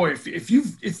boy,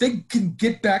 if they can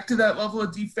get back to that level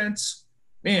of defense,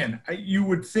 man, you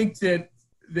would think that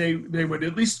they would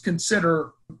at least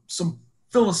consider some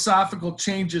philosophical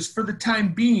changes for the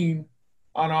time being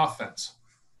on offense.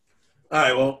 All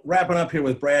right, well, wrapping up here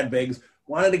with Brad Biggs,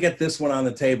 wanted to get this one on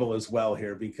the table as well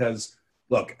here because,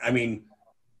 look, I think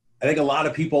a lot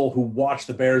of people who watch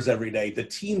the Bears every day, the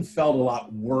team felt a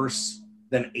lot worse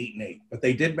than 8-8, but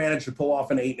they did manage to pull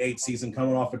off an 8-8 season,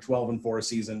 coming off a 12-4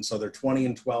 season, so they're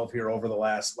 20-12 here over the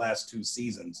last 2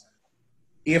 seasons.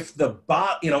 If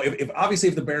obviously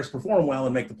if the Bears perform well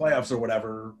and make the playoffs or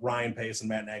whatever, Ryan Pace and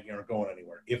Matt Nagy aren't going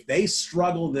anywhere. If they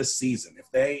struggle this season,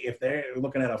 if they're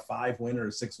looking at a 5-win or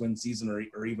a 6-win season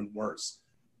or even worse,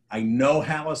 I know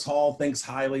Hallis Hall thinks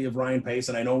highly of Ryan Pace,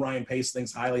 and I know Ryan Pace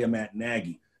thinks highly of Matt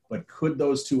Nagy, but could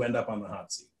those two end up on the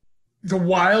hot seat? The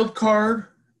wild card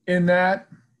in that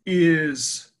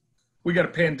is we got a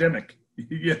pandemic,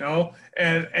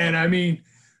 and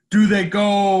do they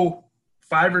go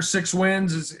 5 or 6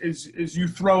 wins as you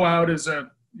throw out as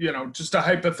just a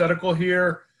hypothetical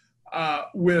here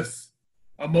with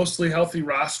a mostly healthy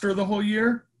roster the whole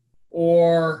year,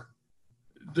 or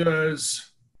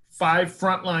does 5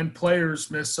 frontline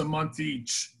players miss a month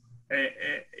each?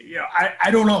 I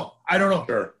don't know.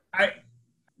 Sure.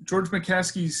 George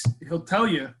McCaskey, he'll tell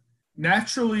you,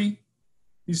 naturally,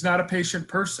 he's not a patient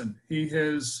person. He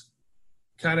has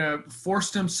kind of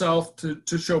forced himself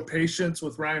to show patience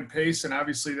with Ryan Pace, and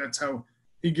obviously that's how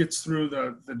he gets through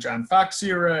the John Fox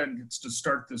era and gets to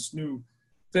start this new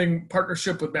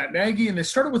partnership with Matt Nagy, and they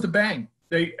started with a bang.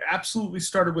 They absolutely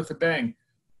started with a bang.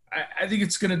 I think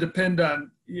it's going to depend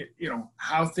on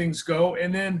how things go,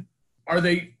 and then are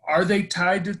they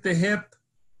tied at the hip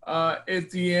at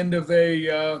the end of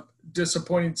a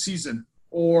disappointing season,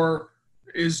 or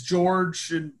is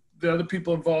George and the other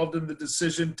people involved in the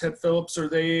decision, Ted Phillips, are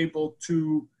they able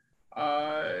to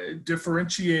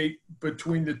differentiate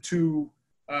between the two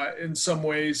in some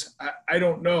ways? I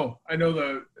don't know. I know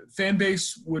the fan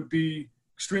base would be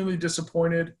extremely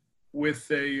disappointed with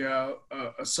a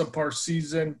subpar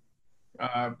season,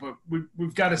 but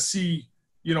we've got to see,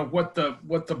 what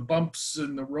the bumps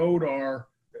in the road are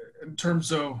in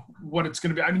terms of what it's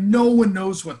going to be. I mean, no one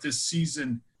knows what this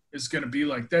season is going to be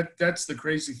like. That's the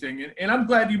crazy thing. And I'm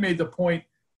glad you made the point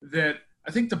that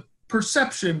I think the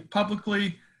perception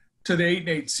publicly to the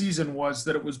 8-8 season was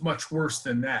that it was much worse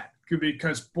than that.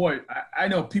 Because, boy, I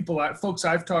know folks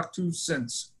I've talked to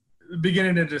since the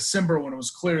beginning of December, when it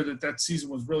was clear that season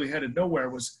was really headed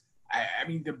nowhere, I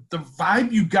mean, the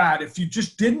vibe you got, if you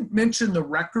just didn't mention the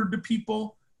record to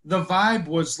people, the vibe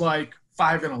was like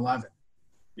 5-11.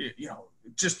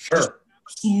 Just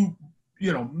absolute,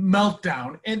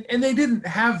 meltdown. And they didn't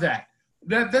have that.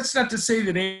 That's not to say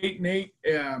that 8-8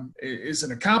 is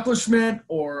an accomplishment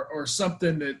or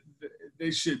something that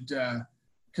they should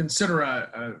consider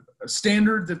a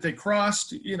standard that they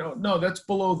crossed. No, that's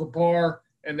below the bar,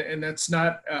 and that's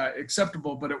not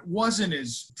acceptable. But it wasn't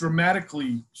as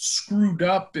dramatically screwed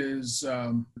up as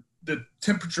the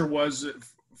temperature was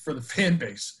for the fan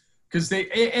base, because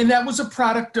and that was a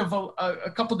product of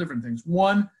a couple different things.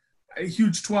 One, a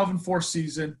huge 12-4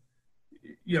 season,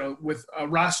 with a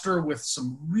roster with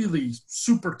some really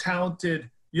super talented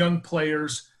young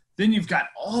players. Then you've got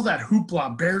all that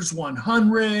hoopla, Bears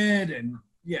 100, and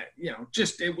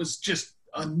it was just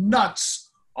a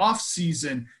nuts off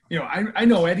season. I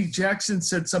know Eddie Jackson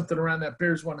said something around that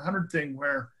Bears 100 thing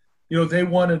where, they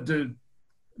wanted to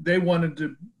be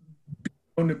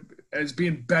known as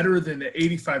being better than the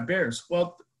 85 Bears.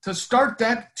 Well,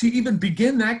 to even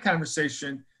begin that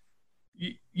conversation,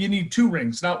 you need 2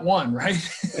 rings, not 1, right?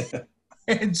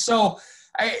 And so,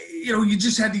 you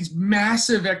just had these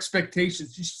massive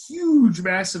expectations, just huge,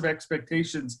 massive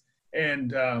expectations.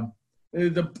 And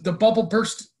the bubble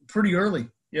burst pretty early.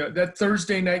 That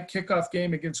Thursday night kickoff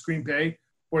game against Green Bay,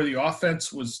 where the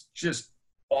offense was just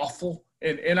awful.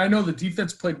 And I know the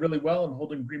defense played really well in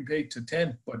holding Green Bay to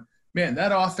 10, but man,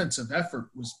 that offensive effort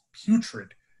was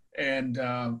putrid. And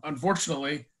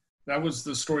unfortunately, that was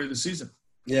the story of the season.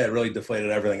 Yeah, it really deflated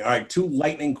everything. All right, 2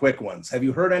 lightning quick ones. Have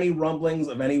you heard any rumblings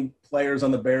of any players on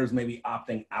the Bears maybe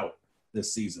opting out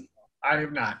this season? I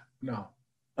have not, no.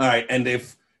 All right, and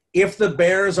if the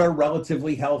Bears are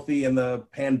relatively healthy and the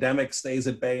pandemic stays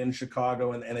at bay in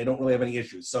Chicago and they don't really have any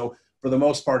issues, so for the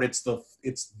most part, it's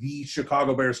the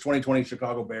Chicago Bears, 2020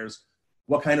 Chicago Bears,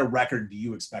 what kind of record do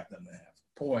you expect them to have?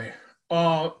 Boy,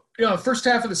 the first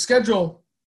half of the schedule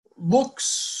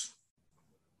looks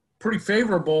pretty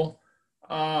favorable.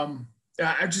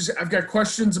 I've got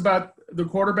questions about the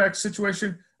quarterback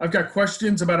situation. I've got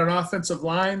questions about an offensive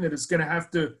line that is going to have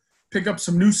to pick up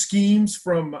some new schemes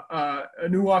from a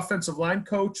new offensive line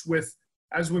coach with,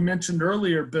 as we mentioned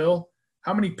earlier, Bill,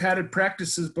 how many padded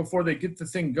practices before they get the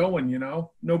thing going,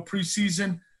 No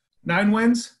preseason, 9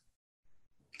 wins?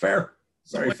 Fair.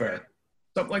 Very fair.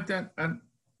 Something like that. And,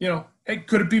 hey,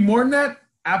 could it be more than that?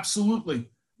 Absolutely.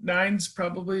 9's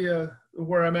probably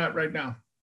where I'm at right now.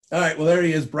 All right, well, there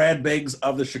he is, Brad Biggs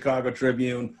of the Chicago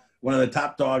Tribune, one of the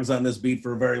top dogs on this beat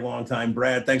for a very long time.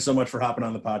 Brad, thanks so much for hopping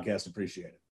on the podcast. Appreciate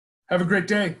it. Have a great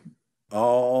day.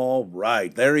 All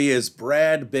right, there he is,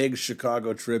 Brad Biggs,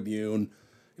 Chicago Tribune.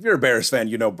 If you're a Bears fan,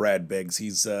 you know Brad Biggs.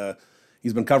 He's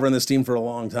been covering this team for a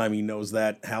long time. He knows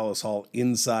that Halas Hall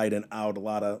inside and out. A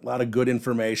lot of good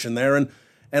information there,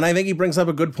 and I think he brings up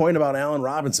a good point about Allen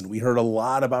Robinson. We heard a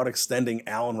lot about extending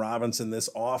Allen Robinson this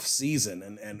off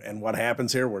season, and what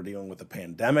happens here. We're dealing with a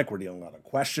pandemic. We're dealing with a lot of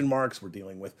question marks. We're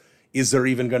dealing with, is there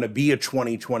even going to be a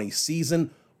 2020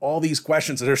 season? All these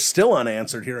questions that are still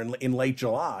unanswered here in late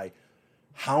July.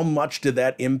 How much did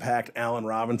that impact Allen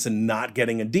Robinson not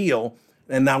getting a deal?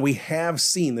 And now we have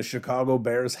seen the Chicago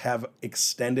Bears have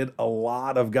extended a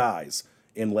lot of guys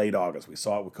in late August. We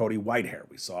saw it with Cody Whitehair.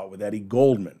 We saw it with Eddie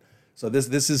Goldman. So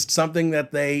this is something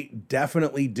that they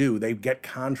definitely do. They get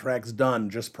contracts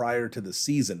done just prior to the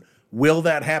season. Will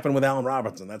that happen with Allen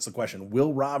Robinson? That's the question.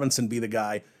 Will Robinson be the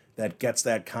guy that gets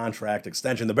that contract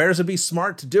extension? The Bears would be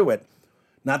smart to do it.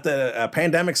 Not the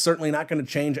pandemic's certainly not going to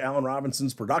change Allen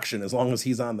Robinson's production as long as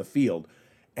he's on the field.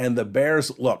 And the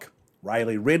Bears, look,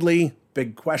 Riley Ridley,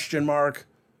 big question mark.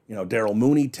 Darryl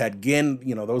Mooney, Ted Ginn,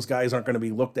 those guys aren't going to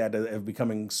be looked at as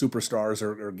becoming superstars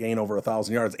or gain over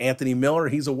 1,000 yards. Anthony Miller,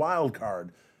 he's a wild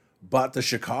card. But the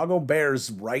Chicago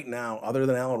Bears right now, other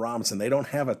than Allen Robinson, they don't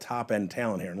have a top-end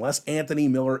talent here. Unless Anthony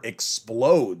Miller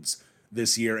explodes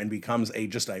this year and becomes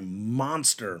just a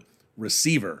monster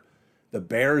receiver, The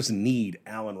Bears need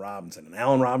Allen Robinson, and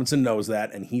Allen Robinson knows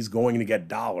that, and he's going to get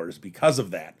dollars because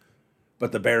of that.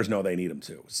 But the Bears know they need him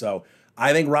too. So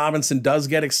I think Robinson does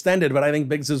get extended, but I think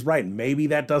Biggs is right. Maybe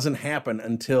that doesn't happen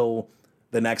until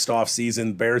the next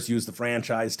offseason. Bears use the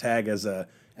franchise tag as a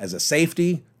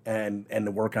safety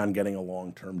and work on getting a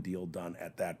long-term deal done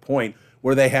at that point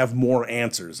where they have more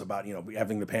answers about,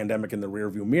 having the pandemic in the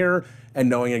rearview mirror and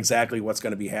knowing exactly what's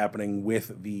going to be happening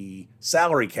with the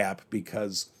salary cap.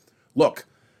 Because, look,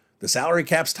 the salary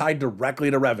cap's tied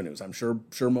directly to revenues. I'm sure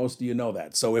most of you know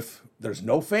that. So if there's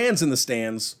no fans in the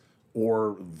stands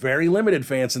or very limited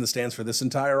fans in the stands for this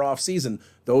entire offseason,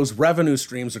 those revenue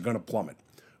streams are going to plummet,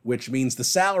 which means the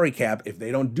salary cap, if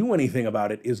they don't do anything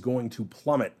about it, is going to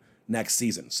plummet next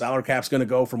season. Salary cap's going to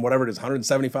go from whatever it is,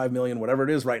 175 million, whatever it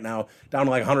is right now, down to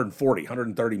like 140,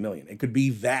 130 million. It could be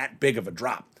that big of a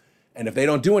drop. And if they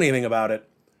don't do anything about it,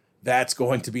 that's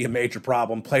going to be a major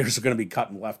problem. Players are going to be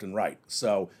cutting left and right.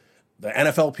 So the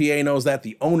NFLPA knows that.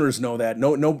 The owners know that.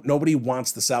 Nobody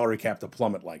wants the salary cap to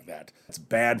plummet like that. It's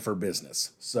bad for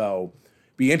business. So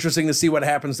be interesting to see what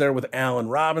happens there with Allen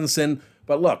Robinson.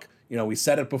 But look, we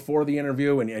said it before the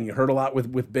interview, and you heard a lot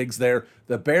with Biggs there.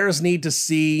 The Bears need to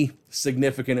see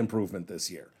significant improvement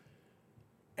this year.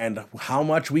 And how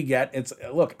much we get,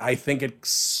 I think it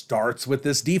starts with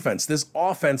this defense. This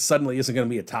offense suddenly isn't going to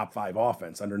be a top 5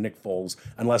 offense under Nick Foles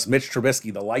unless Mitch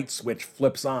Trubisky, the light switch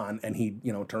flips on and he,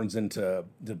 turns into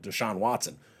Deshaun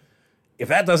Watson. If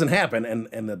that doesn't happen,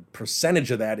 and the percentage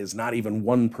of that is not even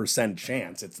 1%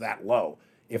 chance, it's that low.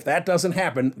 If that doesn't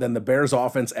happen, then the Bears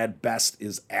offense at best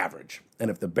is average. And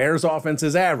if the Bears offense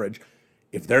is average,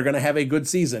 if they're going to have a good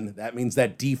season, that means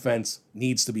that defense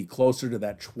needs to be closer to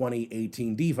that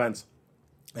 2018 defense.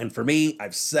 And for me,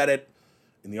 I've said it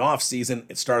in the offseason,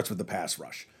 it starts with the pass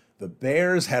rush. The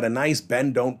Bears had a nice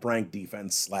bend, don't break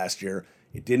defense last year.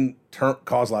 It didn't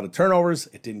cause a lot of turnovers.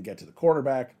 It didn't get to the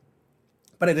quarterback,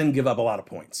 but it didn't give up a lot of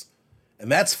points. And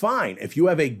that's fine. If you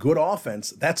have a good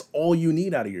offense, that's all you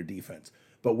need out of your defense.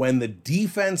 But when the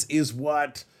defense is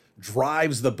what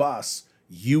drives the bus,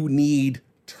 you need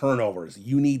turnovers.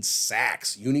 You need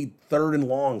sacks. You need 3rd and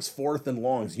longs, 4th and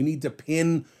longs. You need to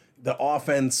pin the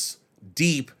offense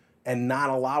deep and not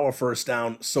allow a first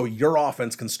down so your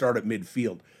offense can start at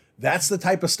midfield. That's the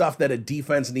type of stuff that a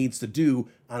defense needs to do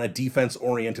on a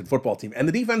defense-oriented football team. And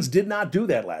the defense did not do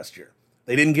that last year.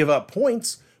 They didn't give up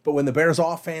points, but when the Bears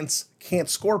offense can't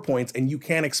score points, and you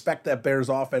can't expect that Bears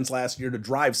offense last year to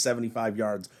drive 75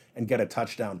 yards and get a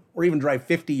touchdown, or even drive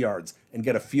 50 yards and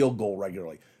get a field goal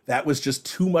regularly. That was just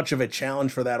too much of a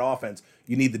challenge for that offense.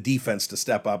 You need the defense to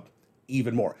step up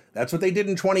even more. That's what they did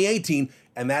in 2018,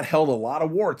 and that held a lot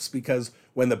of warts because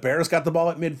when the Bears got the ball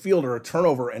at midfield or a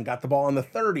turnover and got the ball on the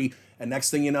 30, and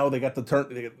next thing you know, they got the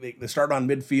turn. They start on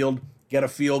midfield, get a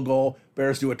field goal,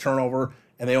 Bears do a turnover,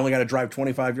 and they only got to drive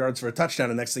 25 yards for a touchdown,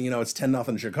 and next thing you know, it's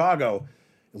 10-0 Chicago.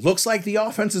 It looks like the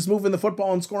offense is moving the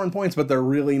football and scoring points, but they're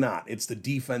really not. It's the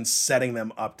defense setting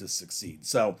them up to succeed.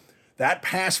 So that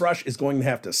pass rush is going to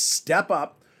have to step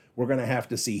up. We're going to have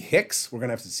to see Hicks, we're going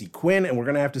to have to see Quinn, and we're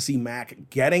going to have to see Mack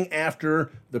getting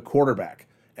after the quarterback.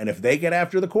 And if they get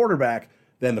after the quarterback,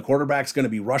 then the quarterback's going to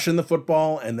be rushing the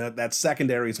football, and that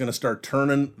secondary is going to start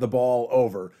turning the ball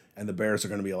over, and the Bears are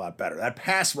going to be a lot better. That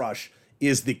pass rush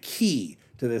is the key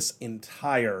to this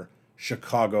entire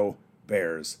Chicago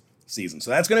Bears season.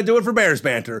 So that's going to do it for Bears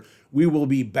Banter. We will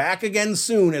be back again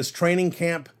soon as training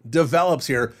camp develops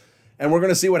here, and we're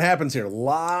going to see what happens here. A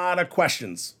lot of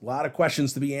questions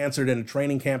to be answered in a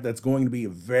training camp that's going to be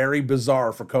very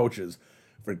bizarre for coaches.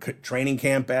 For training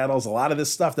camp battles, a lot of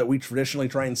this stuff that we traditionally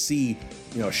try and see,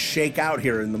 shake out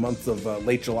here in the month of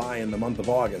late July and the month of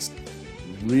August,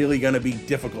 really going to be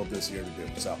difficult this year to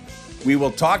do. So we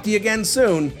will talk to you again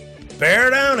soon.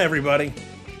 Bear down, everybody.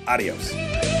 Adios.